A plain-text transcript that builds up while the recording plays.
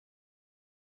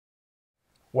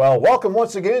Well, welcome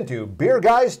once again to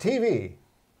BeerGuysTV.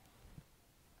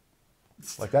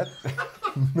 Like that?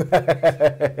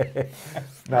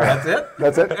 No, That's it?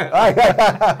 That's it?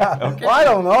 Okay. Well, I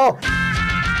don't know.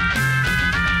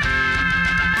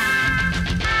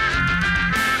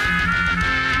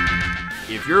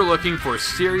 If you're looking for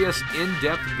serious,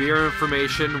 in-depth beer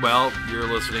information, well, you're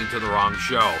listening to the wrong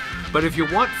show. But if you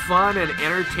want fun and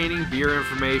entertaining beer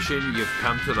information, you've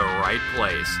come to the right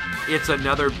place. It's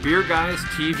another Beer Guys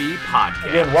TV podcast.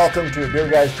 Again, welcome to Beer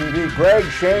Guys TV. Greg,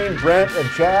 Shane, Brent, and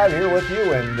Chad here with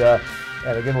you. And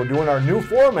again, we're doing our new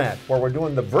format where we're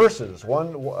doing the verses.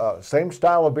 One same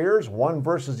style of beers, one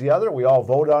versus the other. We all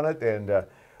vote on it, and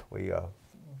we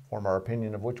form our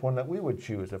opinion of which one that we would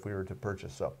choose if we were to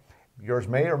purchase. So yours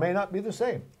may or may not be the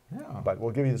same. Yeah. But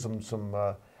we'll give you some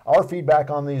our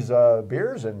feedback on these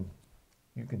beers, and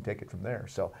you can take it from there.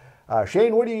 So,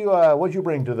 Shane, what'd you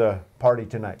bring to the party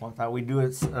tonight? Well, I thought we'd do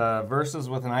it versus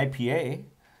with an IPA.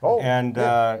 Oh, and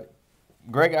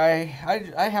Greg, I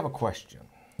have a question.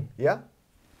 Yeah,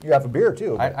 you have a beer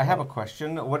too. I have a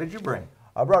question. What did you bring?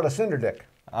 I brought a Cinder Dick.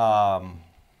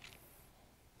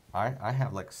 I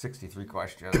have like 63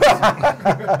 questions.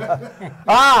 I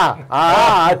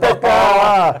think.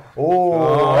 That's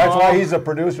why he's a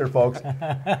producer, folks.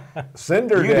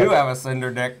 Cinder Dick. You do have a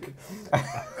Cinder Dick.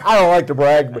 I don't like to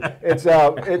brag, but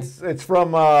it's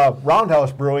from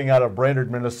Roundhouse Brewing out of Brainerd,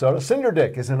 Minnesota. Cinder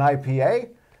Dick is an IPA,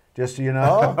 just so you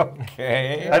know.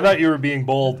 Okay. I thought you were being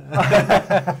bold.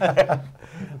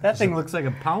 That thing looks like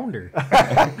a pounder.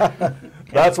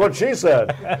 That's what she said.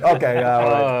 Okay.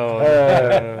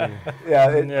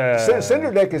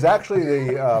 Cinder Dick is actually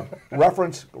the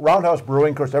reference. Roundhouse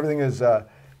Brewing, of course, everything is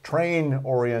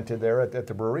train-oriented there at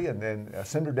the brewery, and then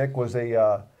Cinder Dick was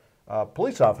a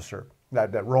police officer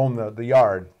that roamed the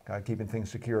yard, keeping things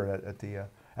secure at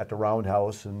the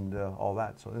Roundhouse and all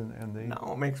that. So,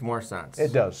 No, it makes more sense.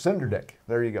 it does. Cinder Dick.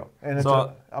 There you go. And it's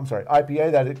I'm sorry,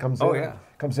 IPA that it comes in. Oh, yeah.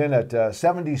 Comes in at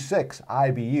 76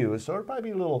 IBUs, so it'll probably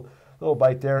be a little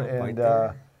bite there, and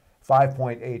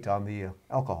 5.8 on the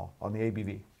alcohol, on the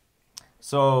ABV.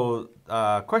 So,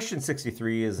 question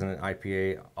 63 is an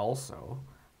IPA also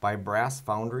by Brass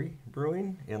Foundry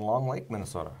Brewing in Long Lake,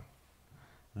 Minnesota.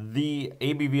 The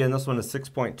ABV on this one is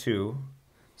 6.2,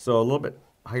 so a little bit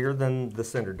higher than the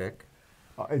Cinder Dick.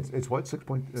 It's what,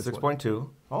 6.2.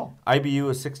 Oh.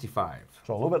 IBU is 65.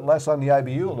 So a little bit less on the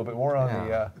IBU, a little bit more on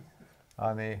the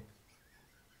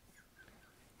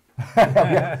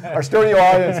Our studio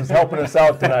audience is helping us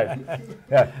out tonight.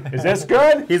 Yeah. Is this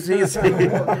good? They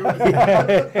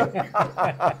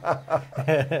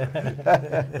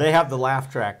have the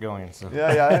laugh track going. So.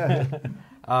 Yeah.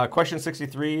 Question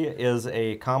 63 is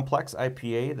a complex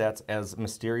IPA that's as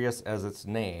mysterious as its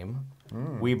name.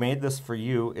 We made this for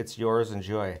you. It's yours.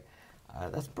 Enjoy.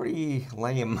 That's pretty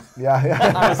lame. Yeah.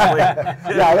 Honestly.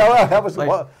 That was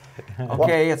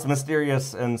Okay, it's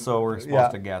mysterious, and so we're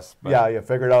supposed to guess. But yeah, you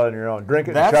figure it out on your own. Drink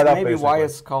it and that's shut up. maybe basically. why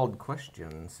it's called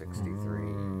question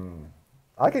 63.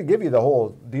 I could give you the whole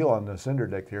deal on the Cinder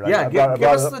Dick here. Yeah, give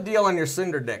us the deal on your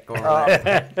Cinder Dick.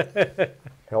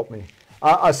 Help me.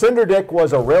 A Cinder Dick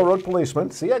was a railroad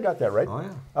policeman. See, I got that right. Oh,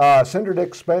 yeah. Cinder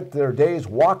Dick spent their days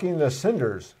walking the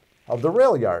cinders of the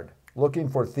rail yard, looking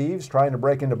for thieves trying to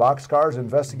break into boxcars,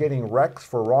 investigating wrecks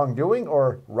for wrongdoing,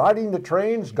 or riding the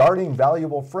trains, guarding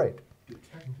valuable freight.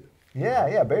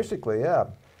 Yeah, basically, yeah.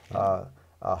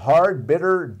 A hard,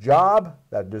 bitter job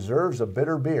that deserves a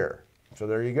bitter beer. So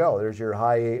there you go. There's your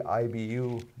high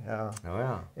IBU. Oh,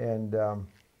 yeah. And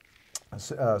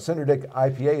Cinder Dick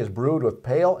IPA is brewed with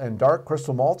pale and dark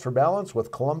crystal malts for balance,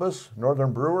 with Columbus,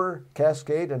 Northern Brewer,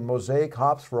 Cascade, and Mosaic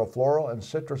hops for a floral and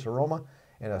citrus aroma,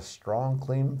 and a strong,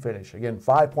 clean finish. Again,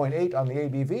 5.8 on the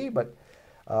ABV, but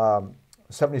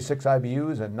 76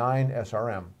 IBUs and 9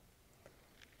 SRM.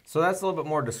 So that's a little bit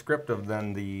more descriptive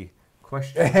than the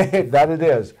question. That it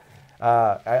is.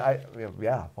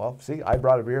 Yeah, well, see, I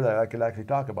brought a beer that I could actually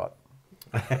talk about.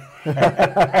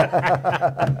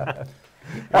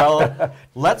 Well,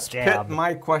 let's pit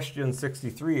my question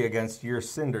 63 against your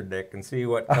Cinder Dick and see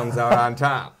what comes out on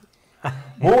top.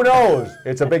 Who knows?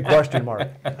 It's a big question mark.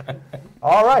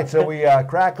 All right, so we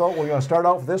crack out. We're going to start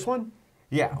out with this one?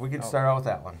 Yeah, we can start out with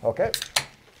that one. Okay.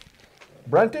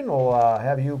 Brenton, we'll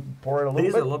have you pour it a little bit.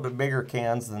 These are a little bit bigger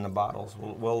cans than the bottles.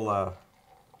 We'll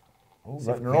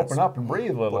letting her open up and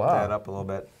breathe a little. Put that up a little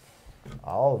bit.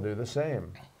 I'll do the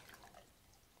same.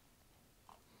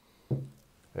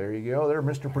 There you go. There,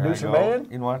 Mr. Producer Man.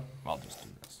 You know what? I'll just do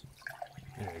this.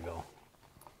 There you go.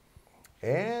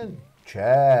 And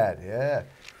Chad, yeah.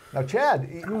 Now, Chad,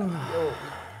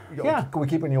 Yeah. Can we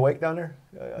keep you awake down there?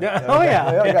 Yeah. Oh,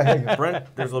 yeah.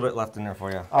 Brent, there's a little bit left in there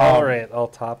for you. All right, I'll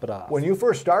top it off. When you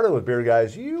first started with Beer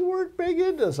Guys, you weren't big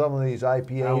into some of these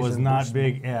IPAs. I was and not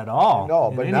big at all. No,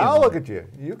 in but any now of them. look at you.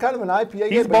 You're kind of an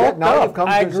IPA. He's but yet bulked now up. you've come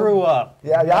I to some- grew up.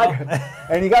 Yeah.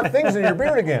 And you got things in your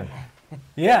beard again.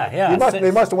 Yeah.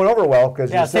 They must have went over well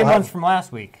because Yeah, same ones from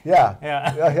last week. Yeah.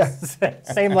 Yeah.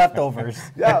 Same leftovers.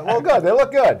 Yeah. Well, good. They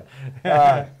look good.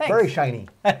 Very shiny.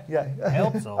 Yeah. I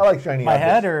hope so. I like shiny. My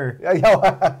objects. head or?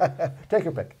 Yeah. Take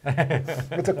your pick.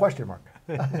 It's a question mark.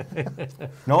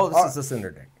 No, this is a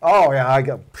Cinder Dick. Oh yeah. I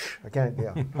can't.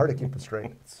 Yeah. Hard to keep it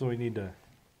straight. So we need to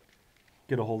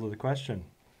get a hold of the question.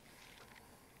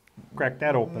 Crack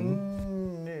that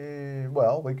open.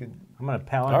 Well, we could. I'm going to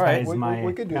palletize All right, my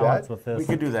we could do pallets that. with this. We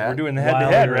could do that. We're doing the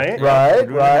head-to-head, right?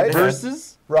 Right.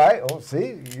 Versus? Right. Oh,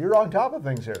 see, you're on top of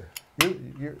things here.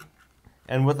 You're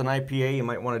And with an IPA, you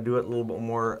might want to do it a little bit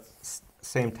more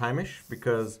same time-ish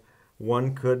because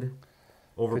one could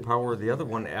overpower the other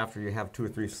one after you have 2 or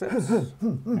 3 sips.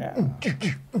 Yeah.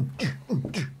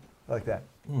 like that.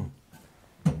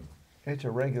 It's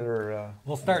a regular.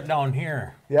 We'll start down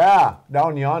here. Yeah,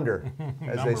 down yonder, as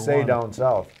they Number say one. down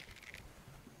south.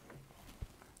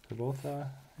 They're both, I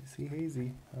see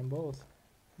hazy on both.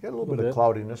 Got a little bit of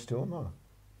cloudiness to them, huh?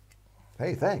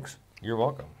 Hey, thanks. You're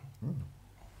welcome.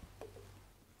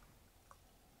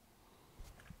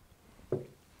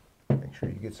 Make sure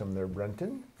you get some there,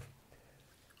 Brenton.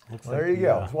 Looks Well, there like you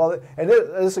the, go. Well, and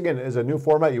this again is a new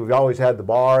format. We've always had the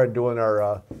bar and doing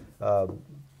our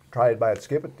try it, buy it,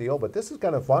 skip it deal, but this is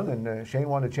kind of fun. And Shane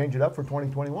wanted to change it up for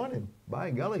 2021, and by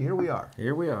golly, here we are.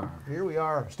 Here we are. Here we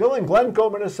are, still in Glencoe,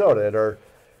 Minnesota, at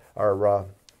our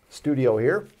studio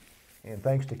here. And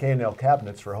thanks to K&L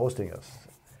Cabinets for hosting us.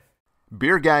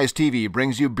 Beer Guys TV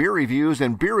brings you beer reviews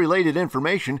and beer-related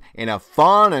information in a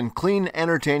fun and clean,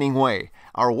 entertaining way.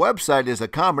 Our website is a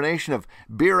combination of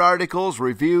beer articles,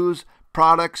 reviews,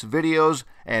 products, videos,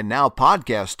 and now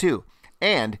podcasts too.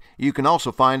 And you can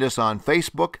also find us on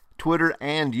Facebook, Twitter,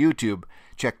 and YouTube.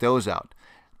 Check those out.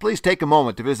 Please take a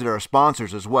moment to visit our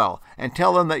sponsors as well and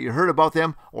tell them that you heard about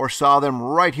them or saw them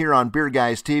right here on Beer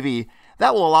Guys TV.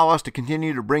 That will allow us to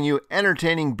continue to bring you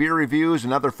entertaining beer reviews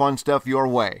and other fun stuff your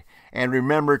way. And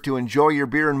remember to enjoy your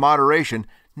beer in moderation,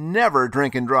 never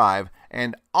drink and drive,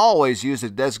 and always use a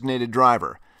designated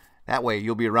driver. That way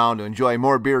you'll be around to enjoy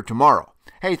more beer tomorrow.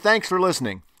 Hey, thanks for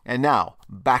listening. And now,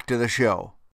 back to the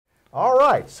show. All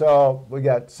right, so we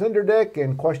got Cinder Dick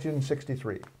and question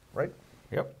 63, right?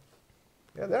 Yep.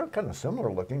 Yeah, they're kind of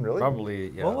similar looking, really. Probably,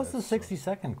 yeah. What was the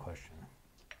 60-second question?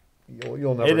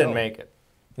 You'll never They didn't know. make it.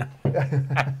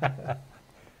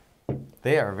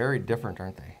 They are very different,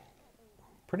 aren't they?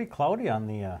 Pretty cloudy on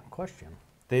the question.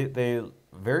 They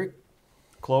very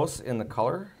close in the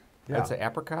color. Yeah. I'd say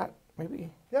apricot, maybe.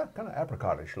 Yeah, kind of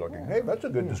apricotish looking. Hey, that's a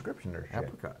good description there, Shane.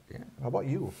 Apricot, yeah. How about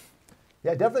you?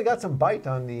 Yeah, definitely got some bite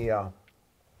on the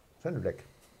Cinder Dick.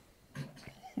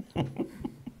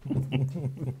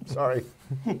 Sorry.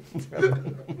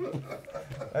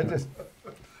 I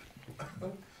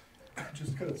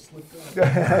just kind of slipped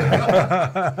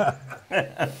out.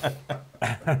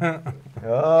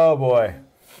 Oh boy.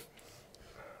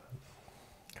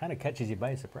 Kind of catches you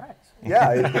by surprise. Yeah.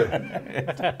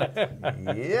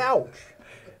 Ouch.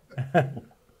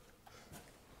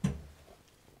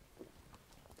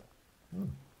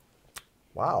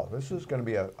 Wow, this is going to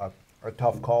be a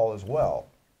tough call as well.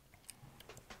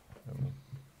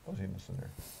 Fuzziness in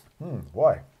there.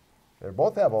 Boy, they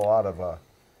both have a lot of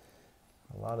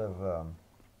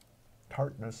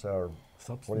tartness, or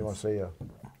Substance. what do you want to say?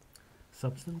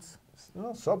 Substance?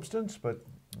 No, substance, but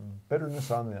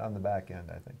bitterness on the back end,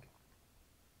 I think.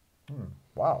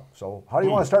 Wow. So, how do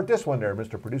you want to start this one, there,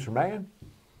 Mr. Producer Man?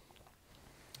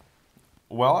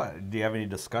 Well, do you have any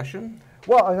discussion?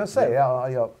 Well, I was going to say,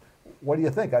 what do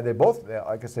you think? They both,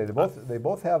 like I say, they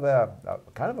both have a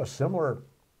kind of a similar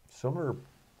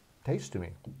taste to me.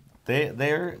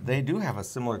 They do have a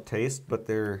similar taste, but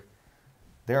there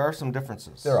are some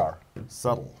differences. There are.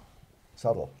 Subtle.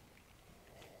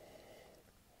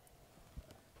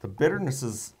 The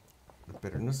bitternesses,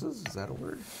 is that a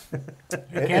word?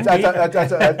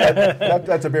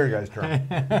 That's a beer guy's term.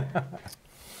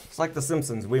 It's like The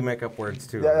Simpsons. We make up words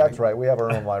too. Yeah, that's right. We have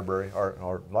our own library,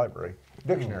 our library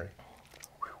dictionary.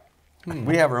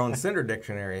 We have our own Cinder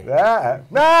dictionary. Womp,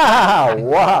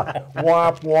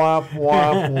 womp, womp,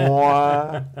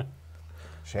 womp.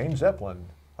 Shane Zeppelin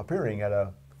appearing at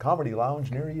a comedy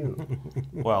lounge near you.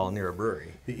 Well, near a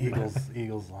brewery. The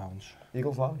Eagles Lounge.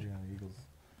 Eagles Lounge? Yeah,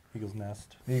 Eagles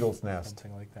Nest. Eagles Nest.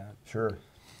 Something like that. Sure.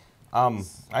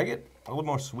 I get a little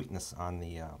more sweetness on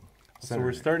the So Cinder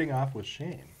we're Dick. starting off with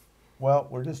Shane. Well,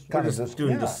 we're just kind of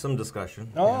doing some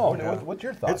discussion. Oh, What's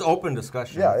your thoughts? It's open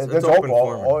discussion. Yeah, it's open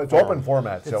format. It's open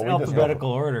format. So It's we just go. alphabetical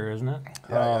order, isn't it?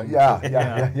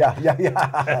 Yeah.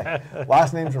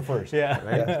 Last names are first.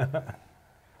 Yeah.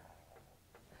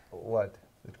 What?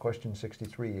 It's question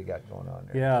 63 you got going on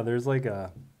there. Yeah, there's like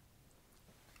a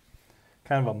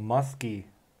kind of a musky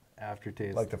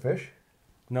aftertaste. Like the fish?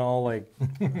 No, like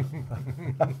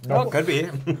No, could be.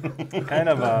 kind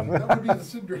of That would be the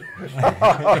Cinder.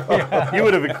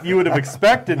 you would have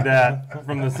expected that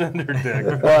from the Cinder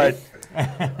Dick, but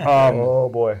Oh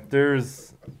boy.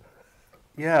 there's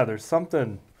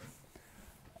something.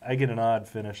 I get an odd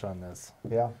finish on this.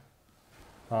 Yeah.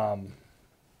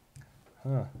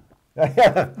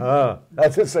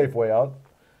 That's a safe way out.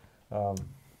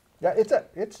 Yeah,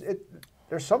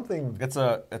 there's something. It's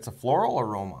a floral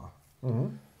aroma.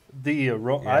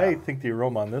 I think the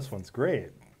aroma on this one's great.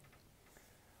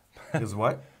 Is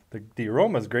what? The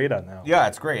aroma's great on that one. Yeah,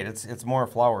 it's great. It's more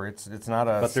flower. It's not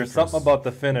a. But there's citrus. something about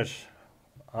the finish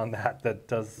on that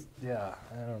does. Yeah,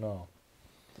 I don't know.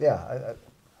 Yeah,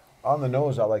 on the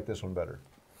nose, I like this one better.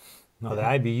 No, the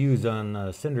IBUs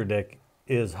on Cinder Dick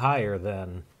is higher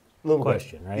than Little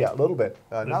question, bit. right? Yeah, a little bit.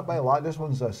 Not by a lot. This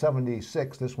one's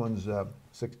 76. This one's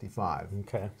 65.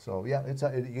 Okay. So yeah,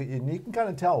 you can kind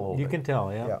of tell a little bit. You can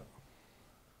tell, yeah. Yeah.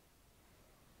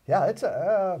 Yeah, it's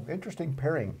a interesting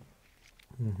pairing.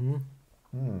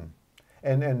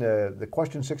 And the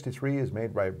question 63 is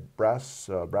made by Brass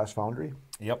Foundry,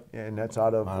 Yep. and that's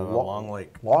out of Long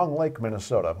Lake. Long Lake,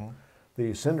 Minnesota.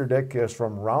 The Cinder Dick is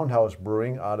from Roundhouse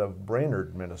Brewing out of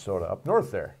Brainerd, Minnesota, up north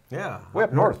there. Yeah. Way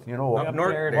up north, you know. Up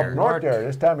north there, there. Up north there.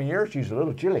 This time of year, she's a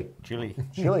little chilly. Chili.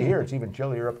 Chilly here. It's even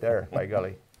chillier up there, by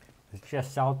golly. It's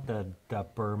just south of the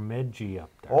Bemidji up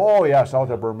there. Oh, yeah, south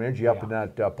of Bemidji, up in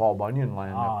that Paul Bunyan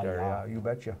land up Oh, there. yeah. Yeah, you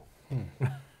betcha.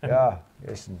 Yeah,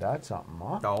 isn't that something,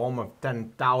 huh? The home of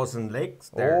 10,000 lakes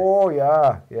there. Oh,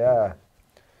 yeah, yeah.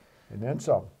 And then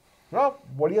some. Well,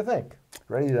 what do you think?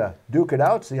 Ready to duke it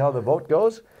out, see how the vote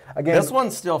goes? Again, This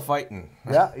one's still fighting.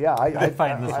 yeah, I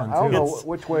fighting this one, I don't too. know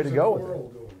which way to go with it. Quarrel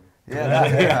going.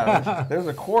 Yeah. There's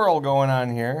a quarrel going on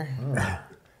here.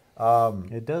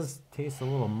 It does taste a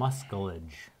little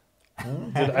muscalage.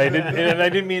 I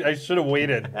didn't mean. I should have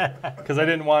waited because I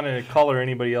didn't want to color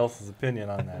anybody else's opinion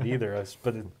on that either.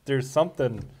 But there's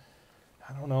something.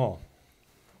 I don't know.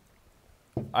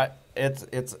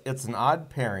 It's an odd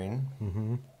pairing.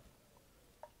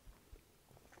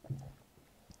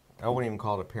 I wouldn't even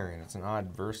call it a pairing. It's an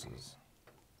odd versus.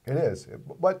 It is,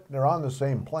 but they're on the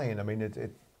same plane. I mean,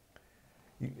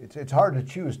 it's hard to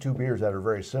choose two beers that are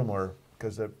very similar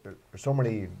because there's so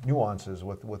many nuances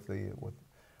with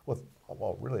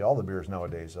well, really all the beers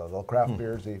nowadays. The craft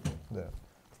beers,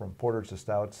 from porters to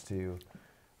stouts to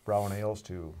brown ales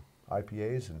to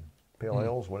IPAs and pale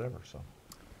ales, whatever. So,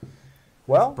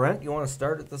 well, Brent, you want to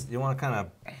start at this? You want to kind of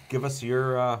give us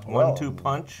your Well, 1-2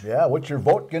 punch? yeah, what's your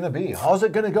vote going to be? How's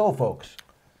it going to go, folks?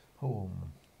 Oh,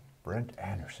 Brent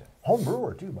Anderson, home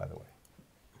brewer too, by the way.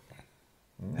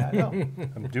 I know.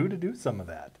 I'm due to do some of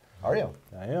that. Are you?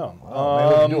 I am. Oh, maybe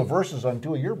we can do a versus on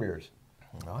two of your beers.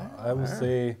 I will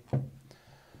say.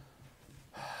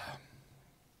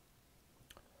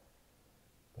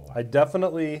 I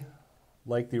definitely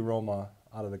like the aroma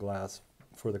out of the glass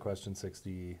for the question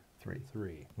 63.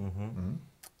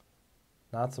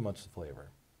 Not so much the flavor.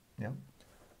 Yeah.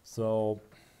 So,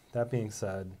 that being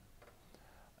said,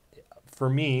 for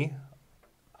me,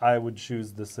 I would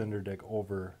choose the Cinder Dick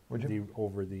over Would you?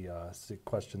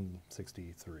 question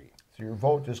 63. So your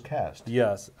vote is cast.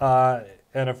 Yes,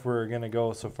 and if we're gonna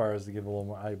go so far as to give a little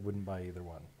more, I wouldn't buy either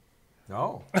one.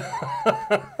 No.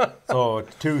 So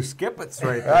 2 skip-its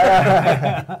right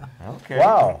there. Okay.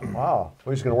 Wow.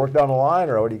 We're just going to work down the line,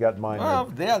 or what do you got in mind? Well,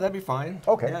 yeah, that'd be fine.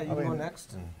 Okay, Yeah, you I can go mean,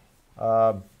 next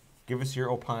and give us your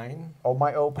opine. Oh,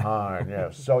 my opine,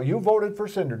 yes. So you voted for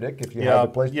Cinder Dick. If you Yeah, had to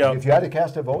place, yeah. if you had to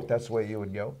cast a vote, that's the way you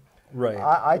would go. Right.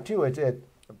 I too.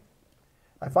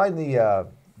 I find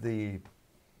the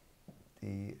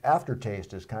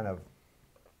aftertaste is kind of.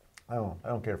 I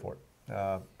don't care for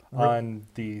it. On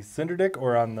the Cinder Dick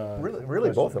or on the Really,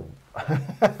 both of them.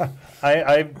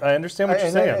 I understand what you're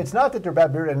And saying. it's not that they're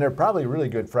bad beer, and they're probably really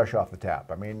good fresh off the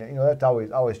tap. I mean, that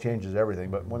always changes everything.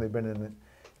 But when they've been in the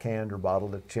canned or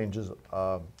bottled, it changes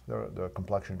the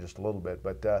complexion just a little bit.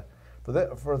 But for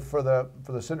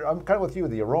the Cinder, I'm kind of with you.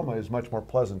 The aroma is much more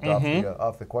pleasant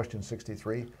off the question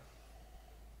 63.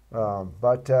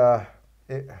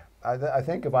 I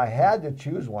think if I had to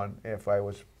choose one, if I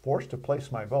was forced to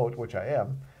place my vote, which I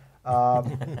am,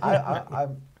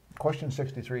 question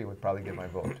 63 would probably get my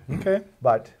vote. Okay.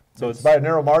 But So it's it's by a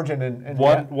narrow margin. And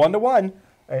One to one.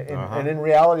 And in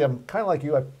reality, I'm kind of like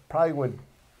you. I probably would.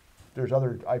 There's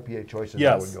other IPA choices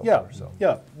I would go for. So.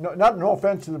 No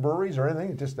offense to the breweries or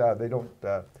anything. Just they don't.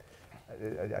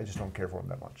 I just don't care for them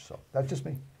that much. So that's just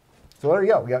me. So there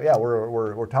you go. Yeah,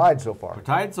 we're tied so far. We're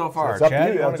tied so far. So it's up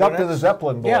Chad, to you. It's up to the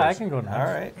Zeppelin boys. Yeah, I can go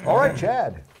next. All right,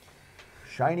 Chad.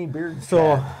 Shiny beard.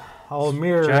 So Chad. I'll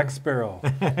mirror. Jack Sparrow.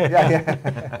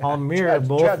 I'll mirror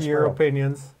both Chad your Sparrow.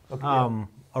 opinions, Okay,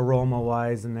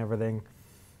 aroma-wise and everything.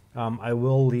 I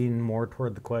will lean more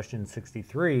toward the question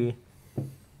 63.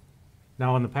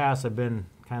 Now, in the past, I've been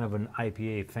kind of an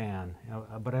IPA fan,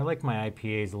 but I like my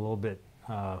IPAs a little bit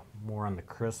more on the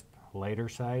crisp, lighter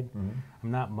side.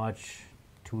 I'm not much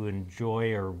to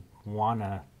enjoy or want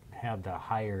to have the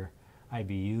higher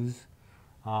IBUs.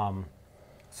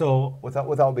 So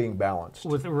without being balanced.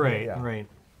 Right.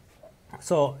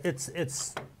 So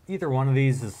it's either one of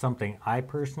these is something I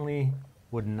personally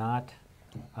would not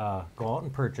go out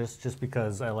and purchase just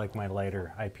because I like my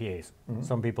lighter IPAs.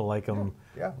 Some people like them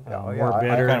more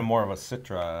bitter. Kind of more of a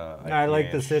Citra. I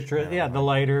like the Citra, the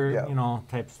lighter,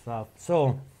 type stuff.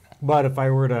 So, but if I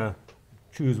were to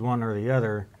choose one or the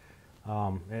other,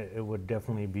 it would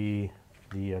definitely be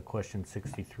the question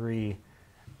 63.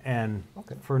 And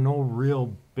for no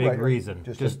real big reason,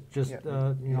 just if you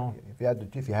had to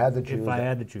choose. If I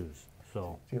had to choose,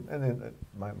 so. And then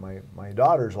my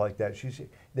daughters like that.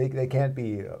 They can't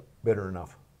be bitter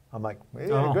enough. I'm like,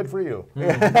 good for you.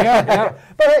 But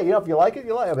hey, if you like it,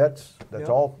 you like it. That's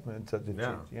all.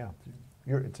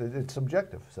 It's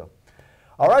subjective. So,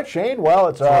 all right, Shane. Well,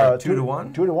 it's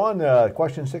 2-1. 2-1.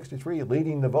 Question 63,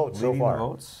 leading the vote so far. Leading the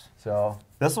votes. So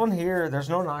this one here, there's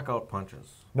no knockout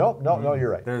punches. No,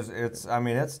 you're right. It's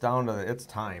down to it's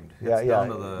timed. It's down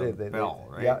to the bell,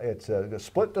 right? Yeah, it's a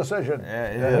split decision. Yeah,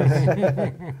 it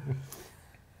is.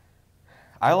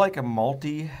 I like a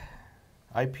malty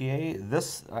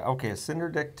IPA. Cinder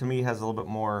Dick to me has a little bit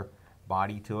more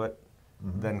body to it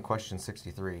than question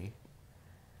 63.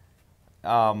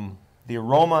 The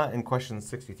aroma in question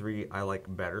 63 I like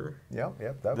better. Yeah,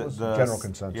 that was the general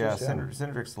consensus. Yeah,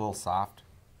 Cinder Dick's a little soft.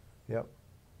 Yep.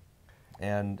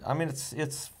 And I mean it's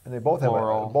and they both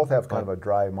floral, have kind of a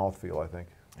dry mouthfeel, I think.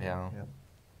 Yeah.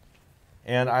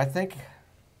 And I think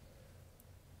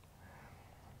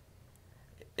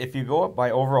if you go up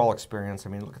by overall experience, I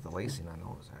mean look at the lacing on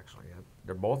those actually.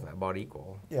 They're both about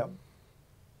equal. Yeah.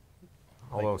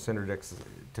 Although Cinder Dick's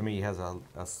to me has a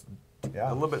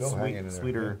little bit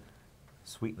sweeter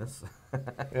sweetness.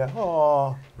 Yeah.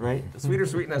 Oh. Right? Sweeter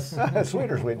sweetness.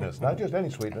 Sweeter sweetness, not just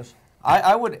any sweetness.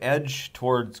 I would edge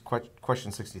towards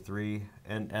question 63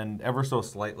 and ever so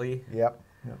slightly. Yep.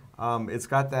 It's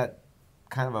got that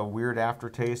kind of a weird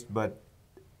aftertaste, but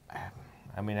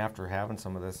I mean, after having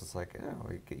some of this, it's like,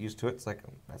 you get used to it. It's like,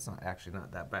 that's not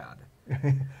that bad.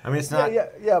 I mean, it's not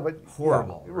but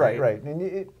horrible. Right.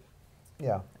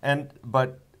 And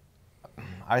but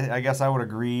I guess I would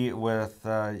agree with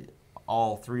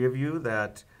all three of you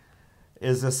that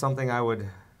is this something I would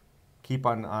keep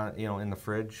on in the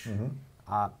fridge?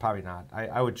 Probably not.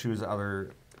 I would choose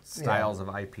other styles of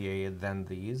IPA than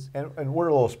these. And we're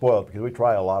a little spoiled because we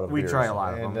try a lot of beers. We try a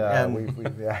lot of them. And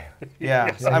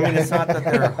I mean, it's not that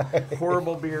they're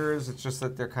horrible beers. It's just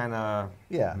that they're kind of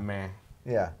meh.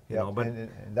 Yeah. But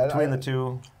between the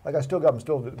two. Like I'm still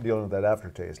dealing with that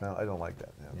aftertaste. Now I don't like that.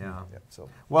 So.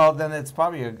 Well, then it's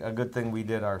probably a good thing we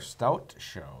did our stout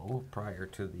show prior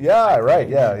to the. Yeah, right.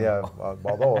 Yeah.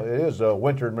 Although it is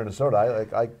winter in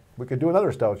Minnesota, we could do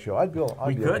another stout show.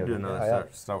 We could do another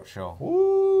stout show.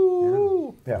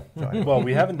 Woo! Yeah. Well,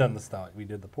 we haven't done the stout. We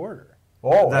did the porter.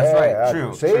 Oh, that's right.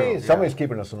 True. See, somebody's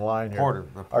keeping us in line here. Porter.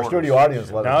 Our studio audience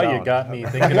let us down. Now you got me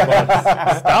thinking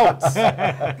about stouts.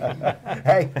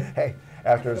 Hey,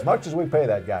 after as much as we pay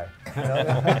that guy.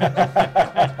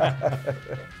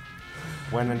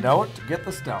 When in doubt, get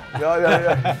the stout.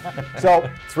 So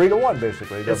 3-1,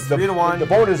 basically. It's 3-1. The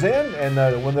vote is in, and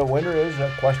the winner is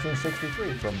question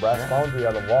 63 from Brass Foundry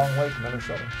out of Long Lake,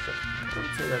 Minnesota. So,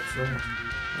 I'd say that's fair.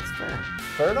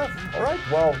 Fair enough. All right.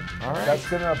 Well,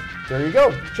 there you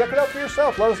go. Check it out for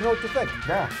yourself. Let us know what you think.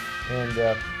 Yeah. And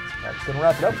that's going to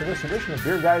wrap it up for this edition of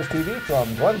Beer Guys TV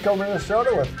from Glencoe,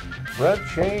 Minnesota with Brent,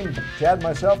 Shane, Chad,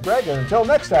 myself, Greg. And until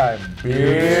next time,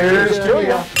 beers to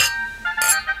ya.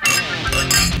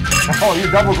 Oh, you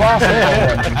double glass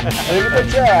it. Leave it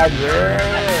to Chad.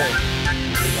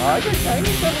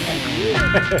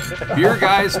 Beer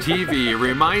Guys TV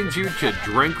reminds you to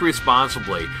drink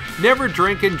responsibly, never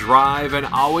drink and drive, and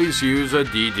always use a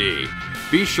DD.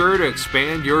 Be sure to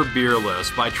expand your beer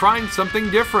list by trying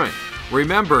something different.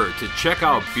 Remember to check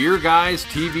out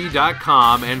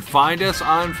BeerGuysTV.com and find us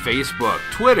on Facebook,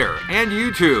 Twitter, and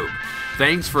YouTube.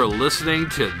 Thanks for listening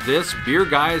to this Beer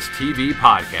Guys TV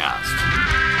podcast.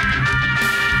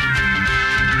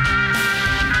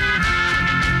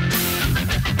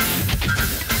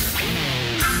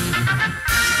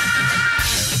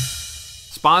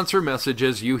 Sponsor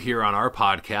messages you hear on our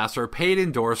podcast are paid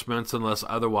endorsements unless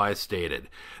otherwise stated.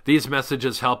 These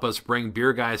messages help us bring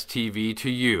Beer Guys TV to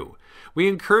you. We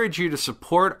encourage you to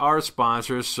support our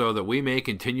sponsors so that we may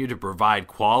continue to provide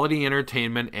quality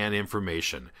entertainment and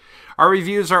information. Our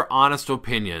reviews are honest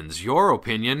opinions. Your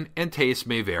opinion and taste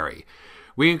may vary.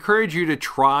 We encourage you to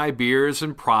try beers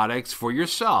and products for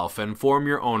yourself and form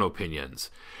your own opinions.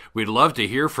 We'd love to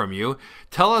hear from you.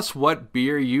 Tell us what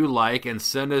beer you like and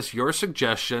send us your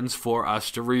suggestions for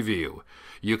us to review.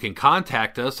 You can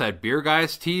contact us at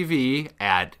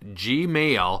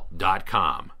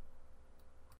beerguystv@gmail.com.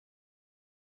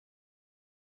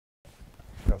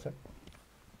 That's it.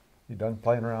 You done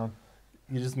playing around?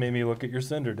 You just made me look at your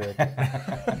Cinder Dick. I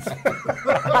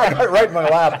got it right in my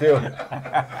lap, too.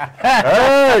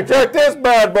 Hey, check this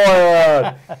bad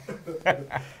boy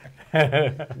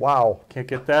out. Wow. Can't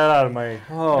get that out of my...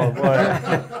 Oh,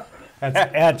 boy.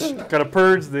 That's etched. Gotta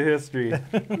purge the history.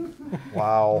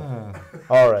 Wow.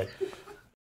 All right.